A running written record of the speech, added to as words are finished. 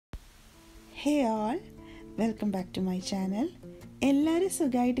Hey all, welcome back to my channel. എല്ലാവരും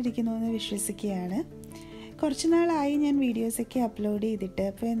സുഖമായിട്ടിരിക്കുന്നു എന്ന് വിശ്വസിക്കുകയാണ്. കുറച്ച് നാളായി ഞാൻ വീഡിയോസൊക്കെ അപ്ലോഡ് ചെയ്തിട്ട്.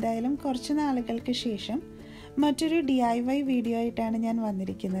 അപ്പോൾ എന്തായാലും കുറച്ച് നാളുകൾക്ക് ശേഷം മറ്റൊരു DIY വീഡിയോ ആയിട്ടാണ് ഞാൻ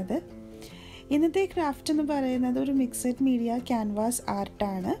വന്നിരിക്കുന്നത്. ഇന്നത്തെ ക്രാഫ്റ്റ് എന്ന് പറയുന്നത് ഒരു mixed media canvas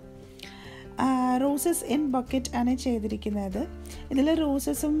ആർട്ടാണ്. Roses in bucket ആണ് ചെയ്തിരിക്കുന്നത്. ഇതിൽ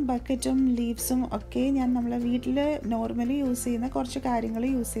റോസസും ബക്കറ്റും ലീവ്സും ഒക്കെ ഞാൻ നമ്മളെ വീട്ടിൽ നോർമലി യൂസ് ചെയ്യുന്ന കുറച്ച് കാര്യങ്ങൾ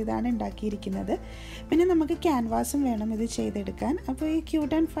യൂസ് ചെയ്താണ് ഉണ്ടാക്കിയിരിക്കുന്നത്. പിന്നെ നമുക്ക് ക്യാൻവാസും വേണം ഇത് ചെയ്തെടുക്കാൻ. അപ്പോൾ ഈ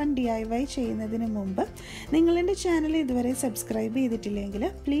ക്യൂട്ട് ആൻഡ് ഫൺ DIY ചെയ്യുന്നതിന് മുമ്പ് നിങ്ങളെൻ്റെ ചാനൽ ഇതുവരെ സബ്സ്ക്രൈബ് ചെയ്തിട്ടില്ലെങ്കിൽ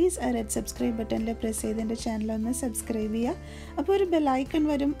പ്ലീസ് റെഡ് സബ്സ്ക്രൈബ് ബട്ടണിൽ പ്രസ് ചെയ്ത് എൻ്റെ ചാനലൊന്ന് സബ്സ്ക്രൈബ് ചെയ്യുക. അപ്പോൾ ഒരു ബെല്ലൈക്കൺ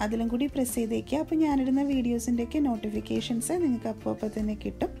വരും, അതിലും കൂടി പ്രസ് ചെയ്തേക്കുക. അപ്പോൾ ഞാനിടുന്ന വീഡിയോസിൻ്റെയൊക്കെ നോട്ടിഫിക്കേഷൻസ് നിങ്ങൾക്ക് അപ്പോൾ തന്നെ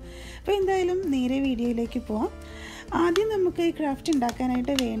കിട്ടും. അപ്പോൾ എന്തായാലും നേരെ വീഡിയോയിലേക്ക് പോവാം. ആദ്യം നമുക്ക് ഈ ക്രാഫ്റ്റ്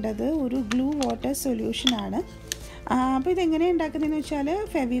ഉണ്ടാക്കാനായിട്ട് വേണ്ടത് ഒരു ഗ്ലൂ വാട്ടർ സൊല്യൂഷനാണ്. അപ്പോൾ ഇതെങ്ങനെയാണ് ഉണ്ടാക്കുന്നതെന്ന് വെച്ചാൽ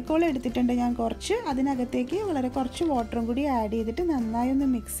ഫെവിക്കോൾ എടുത്തിട്ടുണ്ട് ഞാൻ കുറച്ച്. അതിനകത്തേക്ക് വളരെ കുറച്ച് വാട്ടറും കൂടി ആഡ് ചെയ്തിട്ട് നന്നായി ഒന്ന്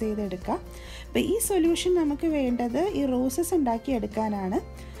മിക്സ് ചെയ്തെടുക്കുക. അപ്പോൾ ഈ സൊല്യൂഷൻ നമുക്ക് വേണ്ടത് ഈ റോസസ് ഉണ്ടാക്കിയെടുക്കാനാണ്.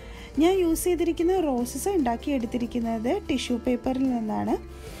 ഞാൻ യൂസ് ചെയ്തിരിക്കുന്ന റോസസ് ഉണ്ടാക്കിയെടുത്തിരിക്കുന്നത് ടിഷ്യൂ പേപ്പറിൽ നിന്നാണ്.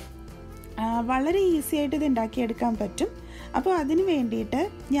 വളരെ ഈസി ആയിട്ട് ഇത് ഉണ്ടാക്കിയെടുക്കാൻ പറ്റും. അപ്പോൾ അതിന് വേണ്ടിയിട്ട്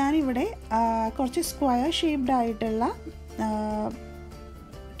ഞാനിവിടെ കുറച്ച് സ്ക്വയർ ഷേപ്ഡ് ആയിട്ടുള്ള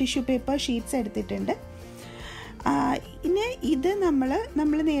ടിഷ്യൂ പേപ്പർ ഷീറ്റ്സ് എടുത്തിട്ടുണ്ട്. ഇനി ഇത്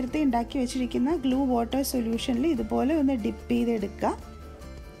നമ്മൾ നേരത്തെ ഉണ്ടാക്കി വെച്ചിരിക്കുന്ന ഗ്ലൂ വാട്ടർ സൊല്യൂഷനിൽ ഇതുപോലെ ഒന്ന് ഡിപ്പ് ചെയ്തെടുക്കുക.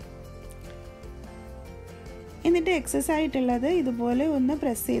 എന്നിട്ട് എക്സസ് ആയിട്ടുള്ളത് ഇതുപോലെ ഒന്ന്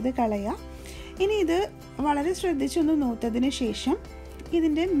പ്രസ് ചെയ്ത് കളയുക. ഇനി ഇത് വളരെ ശ്രദ്ധിച്ചൊന്ന് നൂത്തതിന് ശേഷം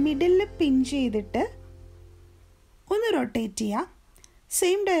ഇതിൻ്റെ മിഡിലിൽ പിൻ ചെയ്തിട്ട് ഒന്ന് റൊട്ടേറ്റ് ചെയ്യുക.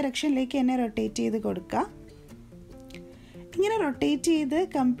 സെയിം ഡയറക്ഷനിലേക്ക് തന്നെ റൊട്ടേറ്റ് ചെയ്ത് കൊടുക്കുക. ഇങ്ങനെ റൊട്ടേറ്റ് ചെയ്ത്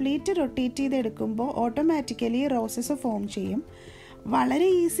കംപ്ലീറ്റ് റൊട്ടേറ്റ് ചെയ്തെടുക്കുമ്പോൾ ഓട്ടോമാറ്റിക്കലി റോസസ് ഫോം ചെയ്യും. വളരെ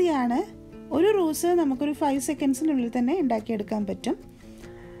ഈസിയാണ്. ഒരു റോസ് നമുക്കൊരു 5 സെക്കൻഡ്സിനുള്ളിൽ തന്നെ ഉണ്ടാക്കിയെടുക്കാൻ പറ്റും.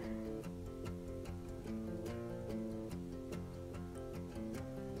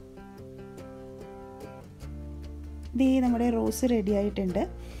 ദേ നമ്മുടെ റോസ് റെഡി ആയിട്ടുണ്ട്.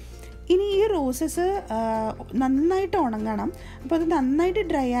 ഇനി ഈ റോസസ് നന്നായിട്ട് ഉണങ്ങണം. അപ്പോൾ അത് നന്നായിട്ട്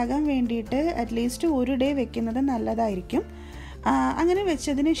ഡ്രൈ ആകാൻ വേണ്ടിയിട്ട് അറ്റ്ലീസ്റ്റ് ഒരു ഡേ വെക്കുന്നത് നല്ലതായിരിക്കും. അങ്ങനെ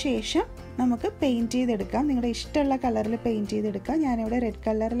വെച്ചതിന് ശേഷം നമുക്ക് പെയിൻറ്റ് ചെയ്തെടുക്കാം. നിങ്ങളുടെ ഇഷ്ടമുള്ള കളറിൽ പെയിൻറ്റ് ചെയ്തെടുക്കാം. ഞാനിവിടെ റെഡ്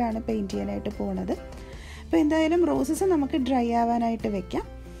കളറിലാണ് പെയിൻറ്റ് ചെയ്യാനായിട്ട് പോകുന്നത്. അപ്പോൾ എന്തായാലും റോസസ് നമുക്ക് ഡ്രൈ ആവാനായിട്ട് വെക്കാം.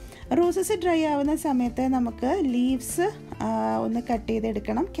 റോസസ് ഡ്രൈ ആവുന്ന സമയത്ത് നമുക്ക് ലീവ്സ് ഒന്ന് കട്ട്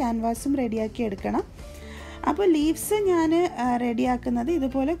ചെയ്തെടുക്കണം. ക്യാൻവാസും റെഡിയാക്കി എടുക്കണം. അപ്പോൾ ലീവ്സ് ഞാൻ റെഡിയാക്കുന്നത്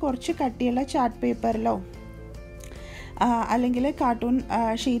ഇതുപോലെ കുറച്ച് കട്ടിയുള്ള ചാർട്ട് പേപ്പറിലോ അല്ലെങ്കിൽ കാർട്ടൂൺ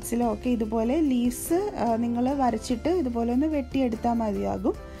ഷീറ്റ്സിലോ ഒക്കെ ഇതുപോലെ ലീവ്സ് നിങ്ങൾ വരച്ചിട്ട് ഇതുപോലെ ഒന്ന് വെട്ടിയെടുത്താൽ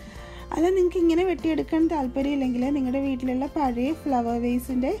മതിയാകും. അല്ല, നിങ്ങൾക്ക് ഇങ്ങനെ വെട്ടിയെടുക്കാൻ താല്പര്യമില്ലെങ്കിൽ നിങ്ങളുടെ വീട്ടിലുള്ള പഴയ ഫ്ലവർ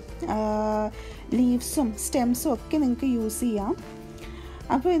വേസിൻ്റെ ലീവ്സും സ്റ്റെംസും ഒക്കെ നിങ്ങൾക്ക് യൂസ് ചെയ്യാം.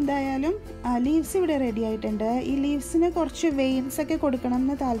 അപ്പോൾ എന്തായാലും ലീവ്സ് ഇവിടെ റെഡി ആയിട്ടുണ്ട്. ഈ ലീവ്സിന് കുറച്ച് വെയിൻസൊക്കെ കൊടുക്കണം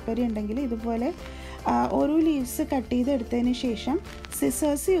എന്ന് താല്പര്യം ഉണ്ടെങ്കിൽ ഇതുപോലെ ഓരോ ലീവ്സ് കട്ട് ചെയ്തെടുത്തതിന് ശേഷം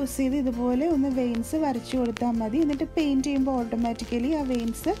സിസേഴ്സ് യൂസ് ചെയ്ത് ഇതുപോലെ ഒന്ന് വെയിൻസ് വരച്ചു കൊടുത്താൽ മതി. എന്നിട്ട് പെയിൻറ്റ് ചെയ്യുമ്പോൾ ഓട്ടോമാറ്റിക്കലി ആ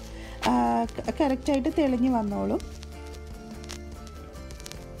വെയിൻസ് കറക്റ്റായിട്ട് തെളിഞ്ഞ് വന്നോളും.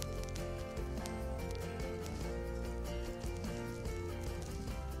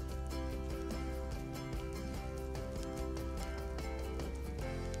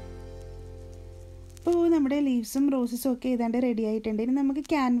 ഇപ്പോൾ നമ്മുടെ ലീവ്സും റോസസും ഒക്കെ ഏതാണ്ട് റെഡി ആയിട്ടുണ്ട്. ഇനി നമുക്ക്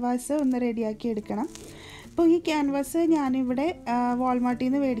ക്യാൻവാസ് ഒന്ന് റെഡിയാക്കി എടുക്കണം. ഇപ്പോൾ ഈ ക്യാൻവാസ് ഞാനിവിടെ വാൾമാർട്ടിൽ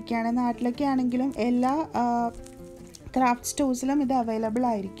നിന്ന് മേടിക്കുകയാണ്. നാട്ടിലൊക്കെ ആണെങ്കിലും എല്ലാ ക്രാഫ്റ്റ് സ്റ്റോഴ്സിലും ഇത് അവൈലബിൾ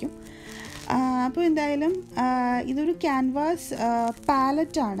ആയിരിക്കും. അപ്പോൾ എന്തായാലും ഇതൊരു ക്യാൻവാസ്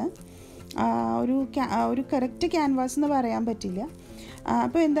പാലറ്റാണ്. ഒരു കറക്റ്റ് ക്യാൻവാസ് എന്ന് പറയാൻ പറ്റില്ല.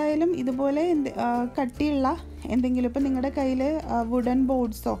 അപ്പോൾ എന്തായാലും ഇതുപോലെ കട്ടിയുള്ള എന്തെങ്കിലും, ഇപ്പോൾ നിങ്ങളുടെ കയ്യിൽ വുഡൻ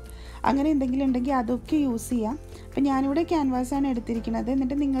ബോർഡ്സോ അങ്ങനെ എന്തെങ്കിലും ഉണ്ടെങ്കിൽ അതൊക്കെ യൂസ് ചെയ്യാം. അപ്പോൾ ഞാനിവിടെ ക്യാൻവാസാണ് എടുത്തിരിക്കുന്നത്.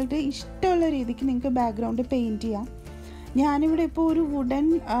 എന്നിട്ട് നിങ്ങളുടെ ഇഷ്ടമുള്ള രീതിക്ക് നിങ്ങൾക്ക് ബാക്ക്ഗ്രൗണ്ട് പെയിൻറ്റ് ചെയ്യാം. ഞാനിവിടെ ഇപ്പോൾ ഒരു വുഡൻ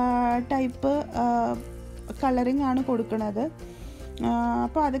ടൈപ്പ് കളറിങ് ആണ് കൊടുക്കുന്നത്.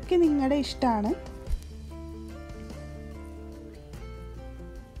 അപ്പോൾ അതൊക്കെ നിങ്ങളുടെ ഇഷ്ടമാണ്.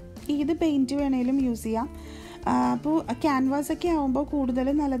 ഏത് പെയിൻറ്റ് വേണേലും യൂസ് ചെയ്യാം. അപ്പോൾ ക്യാൻവാസൊക്കെ ആകുമ്പോൾ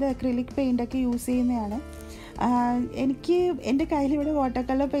കൂടുതലും നല്ലത് അക്രിലിക് പെയിൻ്റൊക്കെ യൂസ് ചെയ്യുന്നതാണ്. എനിക്ക് എൻ്റെ കയ്യിലിവിടെ വാട്ടർ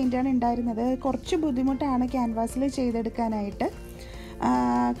കളർ പെയിൻ്റാണ് ഉണ്ടായിരുന്നത്. കുറച്ച് ബുദ്ധിമുട്ടാണ് ക്യാൻവാസിൽ ചെയ്തെടുക്കാനായിട്ട്.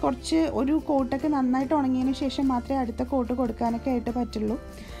 ഒരു കോട്ടൊക്കെ നന്നായിട്ട് ഉണങ്ങിയതിന് ശേഷം മാത്രമേ അടുത്ത കോട്ട് കൊടുക്കാനൊക്കെ ആയിട്ട് പറ്റുള്ളൂ.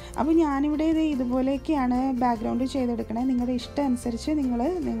 അപ്പോൾ ഞാനിവിടെ ഇതുപോലെയൊക്കെയാണ് ബാക്ക്ഗ്രൗണ്ട് ചെയ്തെടുക്കണേ. നിങ്ങളുടെ ഇഷ്ടം അനുസരിച്ച്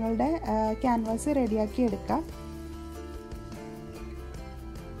നിങ്ങളുടെ ക്യാൻവാസ് റെഡിയാക്കി എടുക്കുക.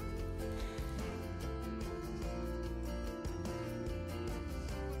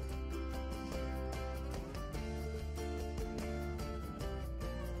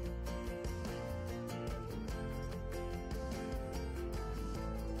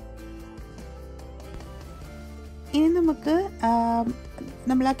 ഇനി നമുക്ക്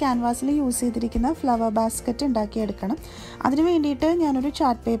നമ്മൾ ആ ക്യാൻവാസിൽ യൂസ് ചെയ്തിരിക്കുന്ന ഫ്ലവർ ബാസ്ക്കറ്റ് ഉണ്ടാക്കിയെടുക്കണം. അതിന് വേണ്ടിയിട്ട് ഞാനൊരു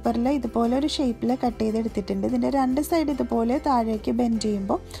ചാർട്ട് പേപ്പറിൽ ഇതുപോലെ ഒരു ഷേപ്പിൽ കട്ട് ചെയ്തെടുത്തിട്ടുണ്ട്. ഇതിൻ്റെ രണ്ട് സൈഡ് ഇതുപോലെ താഴേക്ക് ബെൻഡ്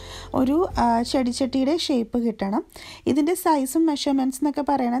ചെയ്യുമ്പോൾ ഒരു ചെടിച്ചട്ടിയുടെ ഷേപ്പ് കിട്ടണം. ഇതിൻ്റെ സൈസും മെഷർമെൻറ്റ്സ് എന്നൊക്കെ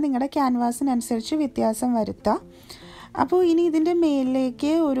പറയണത് നിങ്ങളുടെ ക്യാൻവാസിനനുസരിച്ച് വ്യത്യാസം വരുത്താം. അപ്പോൾ ഇനി ഇതിൻ്റെ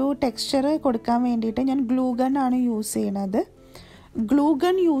മേലിലേക്ക് ഒരു ടെക്സ്ചർ കൊടുക്കാൻ വേണ്ടിയിട്ട് ഞാൻ ഗ്ലൂ ഗൺ ആണ് യൂസ് ചെയ്യണത്. ഗ്ലൂ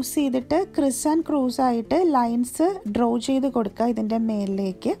ഗൺ യൂസ് ചെയ്തിട്ട് ക്രിസ് ആൻഡ് ക്രോസ് ആയിട്ട് ലൈൻസ് ഡ്രോ ചെയ്ത് കൊടുക്കുക ഇതിൻ്റെ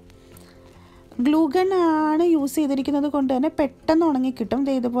മേലിലേക്ക്. ഗ്ലൂ ഗൺ ആണ് യൂസ് ചെയ്തിരിക്കുന്നത് കൊണ്ട് തന്നെ പെട്ടെന്ന് ഉണങ്ങി കിട്ടും.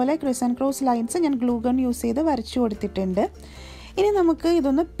 ഇതുപോലെ ക്രിസ് ആൻഡ് ക്രോസ് ലൈൻസ് ഞാൻ ഗ്ലൂ ഗൺ യൂസ് ചെയ്ത് വരച്ചു കൊടുത്തിട്ടുണ്ട്. ഇനി നമുക്ക്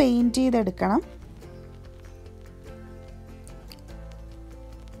ഇതൊന്ന് പെയിൻറ്റ് ചെയ്തെടുക്കണം.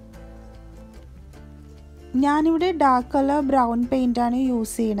 ഞാനിവിടെ ഡാർക്ക് കളർ ബ്രൗൺ പെയിൻ്റാണ്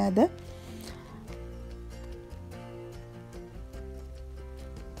യൂസ് ചെയ്യണത്.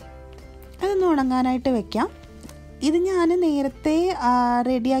 അതൊന്ന് ഉണങ്ങാനായിട്ട് വെക്കാം. ഇത് ഞാൻ നേരത്തെ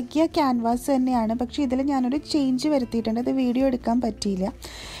റെഡിയാക്കിയ ക്യാൻവാസ് തന്നെയാണ്, പക്ഷേ ഇതിൽ ഞാനൊരു ചേഞ്ച് വരുത്തിയിട്ടുണ്ട്. ഇത് വീഡിയോ എടുക്കാൻ പറ്റിയില്ല.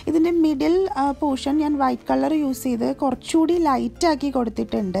 ഇതിൻ്റെ മിഡിൽ പോർഷൻ ഞാൻ വൈറ്റ് കളർ യൂസ് ചെയ്ത് കുറച്ചുകൂടി ലൈറ്റാക്കി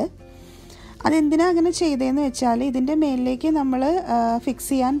കൊടുത്തിട്ടുണ്ട്. അതെന്തിനാണ് അങ്ങനെ ചെയ്തതെന്ന് വെച്ചാൽ ഇതിൻ്റെ മേലിലേക്ക് നമ്മൾ ഫിക്സ്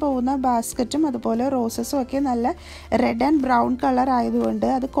ചെയ്യാൻ പോകുന്ന ബാസ്ക്കറ്റും അതുപോലെ റോസസും ഒക്കെ നല്ല റെഡ് ആൻഡ് ബ്രൗൺ കളർ ആയതുകൊണ്ട്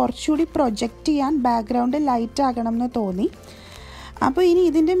അത് കുറച്ചുകൂടി പ്രൊജക്റ്റ് ചെയ്യാൻ ബാക്ക്ഗ്രൗണ്ട് ലൈറ്റ് ആകണം എന്ന് തോന്നി. അപ്പോൾ ഇനി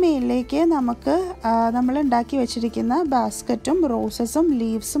ഇതിൻ്റെ മേലിലേക്ക് നമുക്ക് നമ്മൾ ഉണ്ടാക്കി വെച്ചിരിക്കുന്ന ബാസ്ക്കറ്റും റോസസും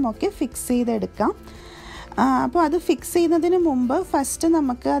ലീവ്സും ഒക്കെ ഫിക്സ് ചെയ്തെടുക്കാം. അപ്പോൾ അത് ഫിക്സ് ചെയ്യുന്നതിന് മുമ്പ് ഫസ്റ്റ്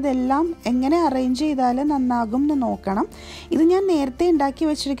നമുക്ക് അതെല്ലാം എങ്ങനെ അറേഞ്ച് ചെയ്താൽ നന്നാകും എന്ന് നോക്കണം. ഇത് ഞാൻ നേരത്തെ ഉണ്ടാക്കി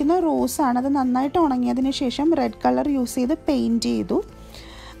വെച്ചിരിക്കുന്ന റോസാണ്. അത് നന്നായിട്ട് ഉണങ്ങിയതിന് ശേഷം റെഡ് കളർ യൂസ് ചെയ്ത് പെയിൻറ്റ് ചെയ്തു.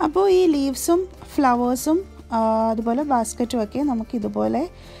 അപ്പോൾ ഈ ലീവ്സും ഫ്ലവേഴ്സും അതുപോലെ ബാസ്ക്കറ്റും ഒക്കെ നമുക്കിതുപോലെ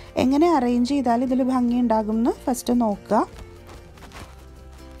എങ്ങനെ അറേഞ്ച് ചെയ്താൽ ഇതിൽ ഭംഗി ഉണ്ടാകും എന്ന് ഫസ്റ്റ് നോക്കുക.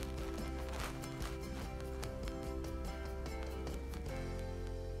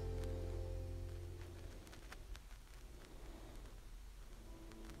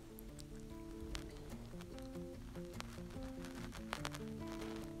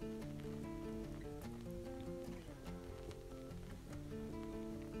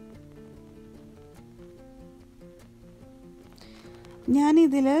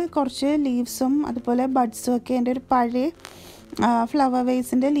 ഞാനിതിൽ കുറച്ച് ലീവ്സും അതുപോലെ ബഡ്സും ഒക്കെ എൻ്റെ ഒരു പഴയ ഫ്ലവർ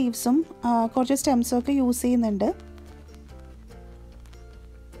വേസിൻ്റെ ലീവ്സും കുറച്ച് സ്റ്റെംസും ഒക്കെ യൂസ് ചെയ്യുന്നുണ്ട്.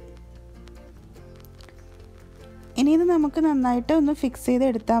 ഇനി ഇത് നമുക്ക് നന്നായിട്ട് ഒന്ന് ഫിക്സ് ചെയ്ത്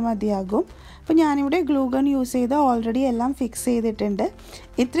എടുത്താൽ മതിയാകും. അപ്പോൾ ഞാനിവിടെ ഗ്ലൂ ഗൺ യൂസ് ചെയ്ത് ഓൾറെഡി എല്ലാം ഫിക്സ് ചെയ്തിട്ടുണ്ട്.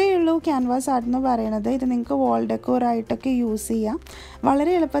 ഇത്രയേ ഉള്ളൂ ക്യാൻവാസ് ആർട്ട് എന്ന് പറയുന്നത്. ഇത് നിങ്ങൾക്ക് വാൾ ഡെക്കോറായിട്ടൊക്കെ യൂസ് ചെയ്യാം.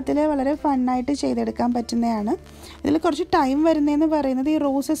 വളരെ എളുപ്പത്തിൽ വളരെ ഫണ്ണായിട്ട് ചെയ്തെടുക്കാൻ പറ്റുന്നതാണ്. ഇതിൽ കുറച്ച് ടൈം വരുന്നതെന്ന് പറയുന്നത് ഈ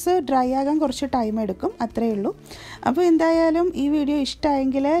റോസസ് ഡ്രൈ ആകാൻ കുറച്ച് ടൈം എടുക്കും, അത്രയേ ഉള്ളൂ. അപ്പോൾ എന്തായാലും ഈ വീഡിയോ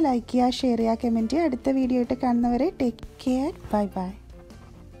ഇഷ്ടമായെങ്കിൽ ലൈക്ക് ചെയ്യുക, ഷെയർ ചെയ്യുക, കമൻറ്റ് ചെയ്യുക. അടുത്ത വീഡിയോ ആയിട്ട് കാണുന്നവരെ ടേക്ക് കെയർ, ബൈ ബൈ.